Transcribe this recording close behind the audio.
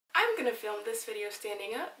I'm gonna film this video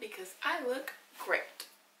standing up because I look great.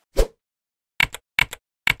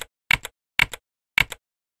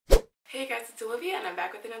 Hey guys, it's Olivia and I'm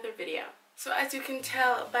back with another video. So as you can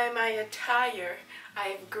tell by my attire, I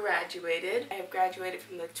have graduated. I have graduated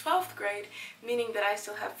from the 12th grade, meaning that I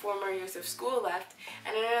still have 4 more years of school left,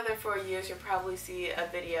 and in another 4 years you'll probably see a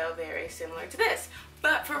video very similar to this.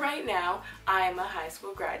 But for right now, I'm a high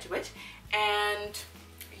school graduate, and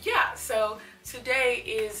yeah, so today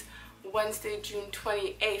is Wednesday, June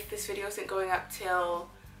 28th. This video isn't going up till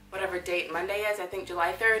whatever date Monday is, I think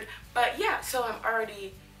July 3rd. But yeah, so I'm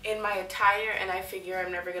already in my attire and I figure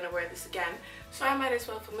I'm never gonna wear this again, so I might as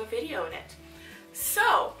well film a video in it.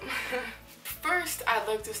 So first I'd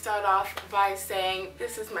like to start off by saying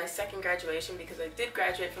this is my second graduation because I did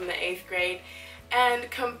graduate from the 8th grade, and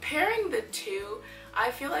comparing the two, I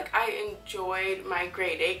feel like I enjoyed my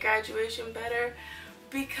grade 8 graduation better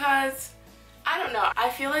because I don't know, I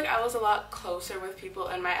feel like I was a lot closer with people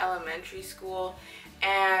in my elementary school,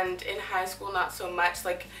 and in high school not so much.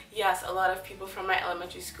 Like, yes, a lot of people from my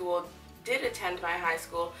elementary school did attend my high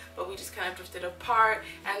school, but we just kind of drifted apart,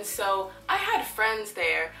 and so I had friends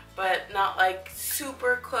there, but not like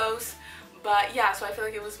super close. But yeah, so I feel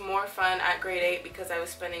like it was more fun at grade 8 because I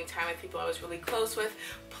was spending time with people I was really close with.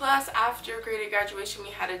 Plus, after grade 8 graduation,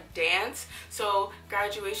 we had a dance, so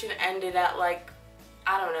graduation ended at like,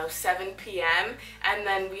 I don't know, 7 p.m. and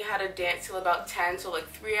then we had a dance till about 10, so like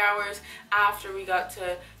 3 hours after we got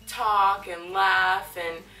to talk and laugh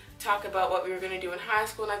and talk about what we were going to do in high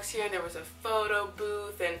school next year. There was a photo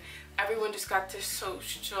booth and everyone just got to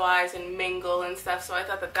socialize and mingle and stuff, so I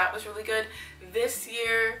thought that that was really good. This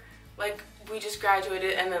year, like, we just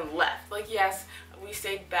graduated and then left. Like, yes, we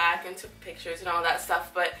stayed back and took pictures and all that stuff,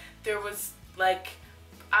 but there was like,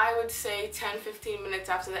 I would say 10-15 minutes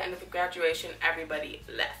after the end of the graduation, everybody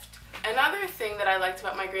left. Another thing that I liked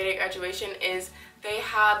about my grade 8 graduation is they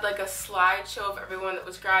had like a slideshow of everyone that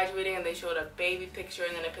was graduating, and they showed a baby picture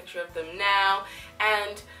and then a picture of them now.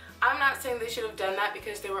 And I'm not saying they should have done that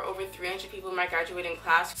because there were over 300 people in my graduating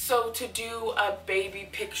class. So to do a baby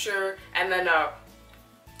picture and then a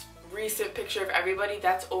recent picture of everybody,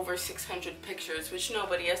 that's over 600 pictures, which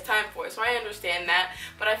nobody has time for, so I understand that,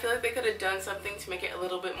 but I feel like they could have done something to make it a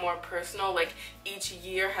little bit more personal. Like, each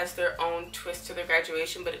year has their own twist to their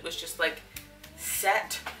graduation, but it was just like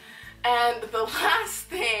set. And the last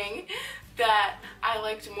thing that I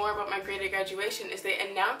liked more about my grade 8 graduation is they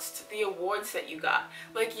announced the awards that you got.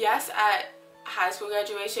 Like, yes, at high school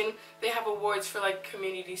graduation they have awards for like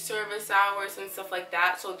community service hours and stuff like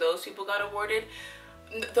that, so those people got awarded.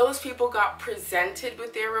 Those people got presented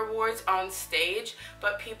with their rewards on stage,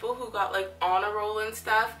 but people who got like honor roll and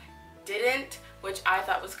stuff didn't, which I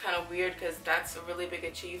thought was kind of weird because that's a really big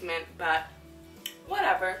achievement, but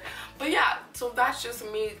whatever. But yeah, so that's just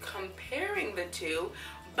me comparing the two.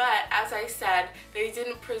 But as I said, they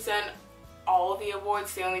didn't present all the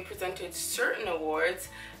awards, they only presented certain awards,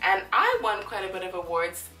 and I won quite a bit of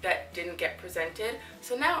awards that didn't get presented.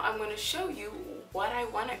 So now I'm going to show you what I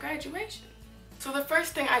won at graduation. So the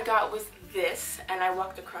first thing I got was this, and I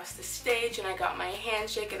walked across the stage and I got my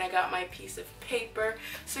handshake and I got my piece of paper.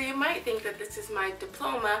 So you might think that this is my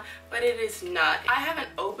diploma, but it is not. I haven't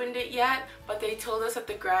opened it yet, but they told us at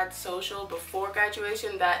the grad social before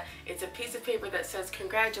graduation that it's a piece of paper that says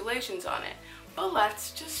congratulations on it. But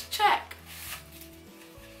let's just check.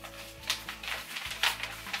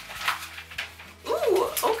 Ooh,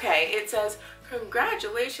 okay, it says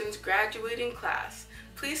congratulations graduating class.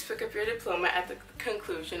 Please pick up your diploma at the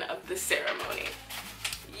conclusion of the ceremony.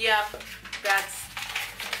 Yep, that's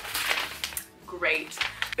great.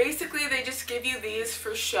 Basically, they just give you these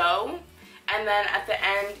for show, and then at the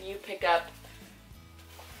end you pick up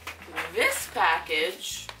this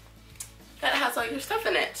package that has all your stuff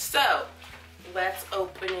in it. So, let's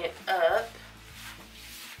open it up.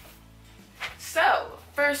 So,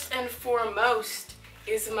 first and foremost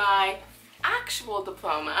is my actual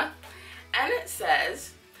diploma. And it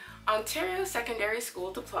says, Ontario Secondary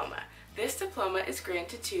School Diploma. This diploma is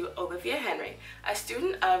granted to Olivia Henry, a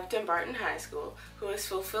student of Dumbarton High School, who has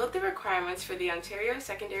fulfilled the requirements for the Ontario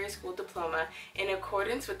Secondary School Diploma in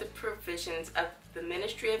accordance with the provisions of the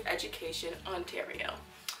Ministry of Education, Ontario.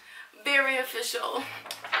 Very official,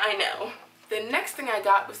 I know. The next thing I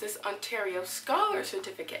got was this Ontario Scholar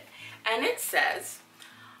Certificate, and it says,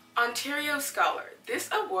 Ontario Scholar. This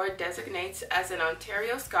award designates as an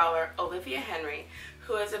Ontario Scholar Olivia Henry,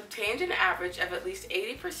 who has obtained an average of at least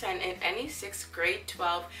 80% in any 6th grade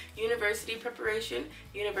 12 university preparation,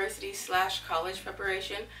 university/college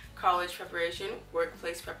preparation, college preparation,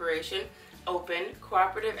 workplace preparation, open,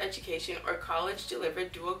 cooperative education, or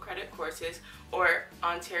college-delivered dual credit courses, or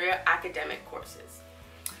Ontario academic courses.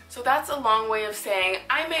 So that's a long way of saying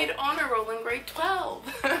I made honor roll in grade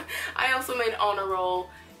 12. I also made honor roll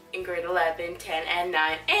in grade 11, 10, and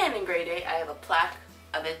 9, and in grade 8 I have a plaque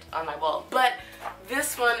of it on my wall. But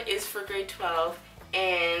this one is for grade 12,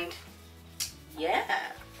 and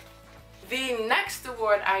yeah. The next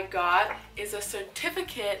award I got is a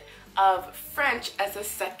certificate of French as a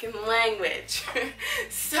second language.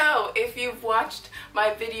 So if you've watched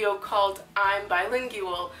my video called I'm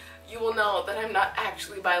Bilingual, you will know that I'm not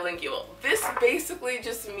actually bilingual. This basically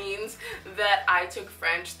just means that I took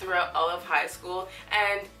French throughout all of high school,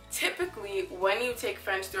 and typically when you take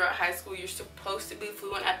French throughout high school you're supposed to be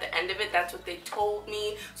fluent at the end of it. That's what they told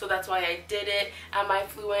me, so that's why I did it. Am I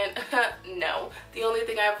fluent? No. The only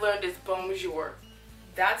thing I've learned is bonjour.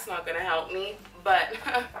 That's not gonna help me, but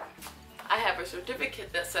I have a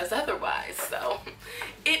certificate that says otherwise. So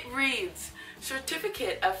it reads,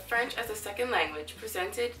 Certificate of French as a Second Language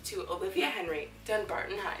presented to Olivia Henry,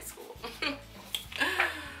 Dunbarton High School.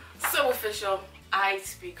 So official. I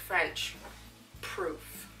speak French.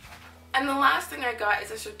 Proof. And the last thing I got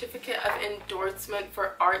is a certificate of endorsement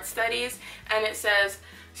for art studies, and it says,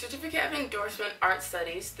 Certificate of Endorsement Art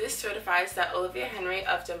Studies. This certifies that Olivia Henry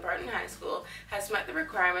of Dumbarton High School has met the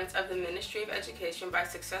requirements of the Ministry of Education by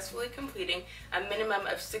successfully completing a minimum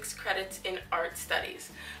of 6 credits in art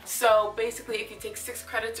studies. So basically, if you take 6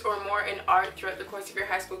 credits or more in art throughout the course of your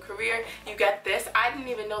high school career, you get this. I didn't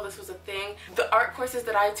even know this was a thing. The art courses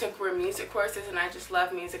that I took were music courses, and I just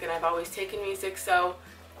love music, and I've always taken music, so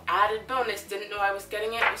added bonus. Didn't know I was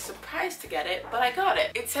getting it. I was surprised to get it, but I got it.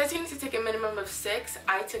 It says you need to take a minimum of 6.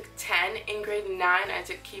 I took 10. In grade 9 I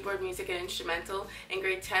took keyboard, music, and instrumental. In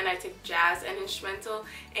grade 10 I took jazz and instrumental.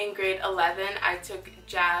 In grade 11 I took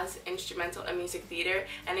jazz, instrumental, and music theater.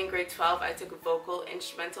 And in grade 12 I took vocal,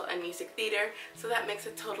 instrumental, and music theater. So that makes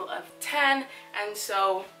a total of 10. And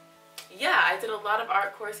so yeah, I did a lot of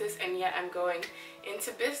art courses, and yet I'm going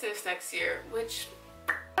into business next year, which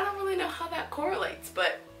I don't really know how that correlates,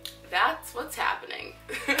 but that's what's happening.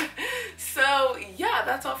 So yeah,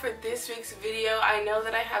 that's all for this week's video. I know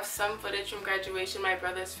that I have some footage from graduation. My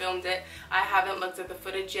brothers filmed it. I haven't looked at the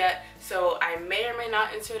footage yet, so I may or may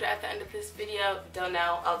not insert it at the end of this video. Don't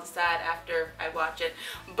know. I'll decide after I watch it.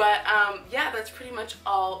 But yeah, that's pretty much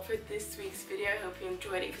all for this week's video. I hope you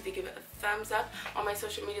enjoyed it. If you did, give it a thumbs up. All my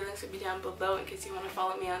social media links will be down below in case you want to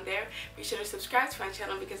follow me on there. Be sure to subscribe to my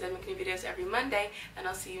channel because I make new videos every Monday, and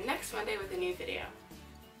I'll see you next Monday with a new video.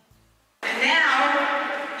 And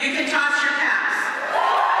now, you can toss your caps.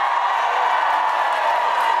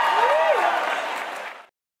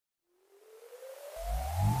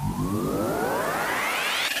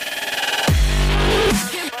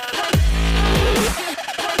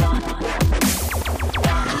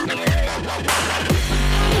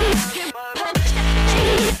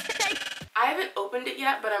 I haven't opened it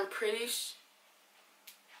yet, but I'm pretty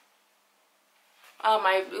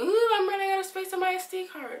I'm running out of space on my SD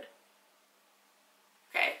card.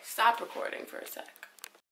 Okay, stop recording for a sec.